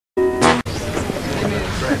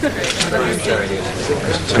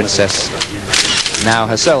Princess now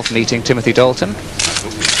herself meeting Timothy Dalton.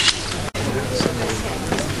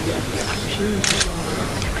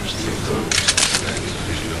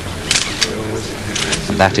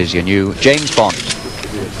 And that is your new James Bond.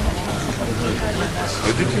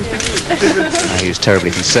 He was terribly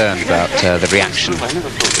concerned about the reaction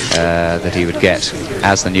that he would get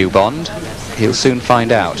as the new Bond. He'll soon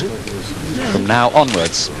find out. From now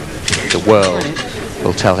onwards, the world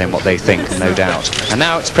will tell him what they think, no doubt. And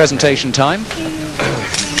now it's presentation time.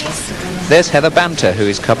 There's Heather Banter, who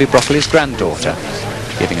is Cubby Broccoli's granddaughter,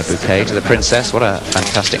 giving a bouquet to the princess. What a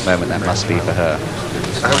fantastic moment that must be for her.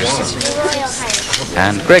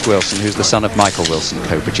 And Greg Wilson, who's the son of Michael Wilson,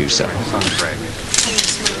 co-producer.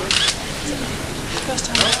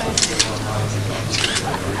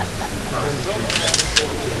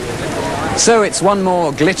 So it's one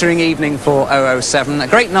more glittering evening for 007, a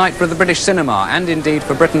great night for the British cinema and indeed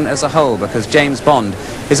for Britain as a whole, because James Bond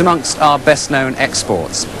is amongst our best known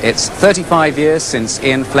exports. It's 35 years since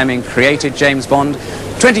Ian Fleming created James Bond,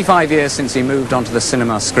 25 years since he moved onto the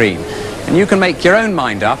cinema screen. And you can make your own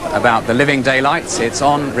mind up about The Living Daylights. It's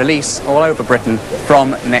on release all over Britain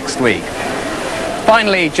from next week.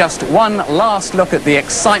 Finally, just one last look at the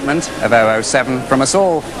excitement of 007 from us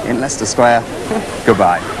all in Leicester Square.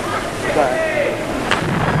 Goodbye. Bye.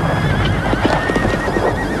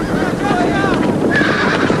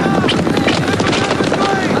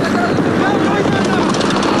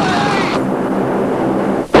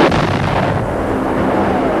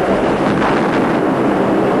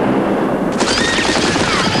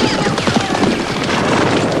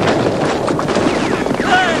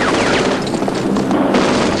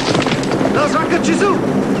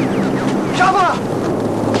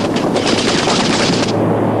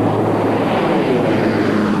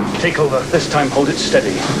 Take over. This time hold it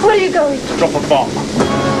steady. Where are you going? Drop a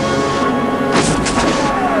bomb.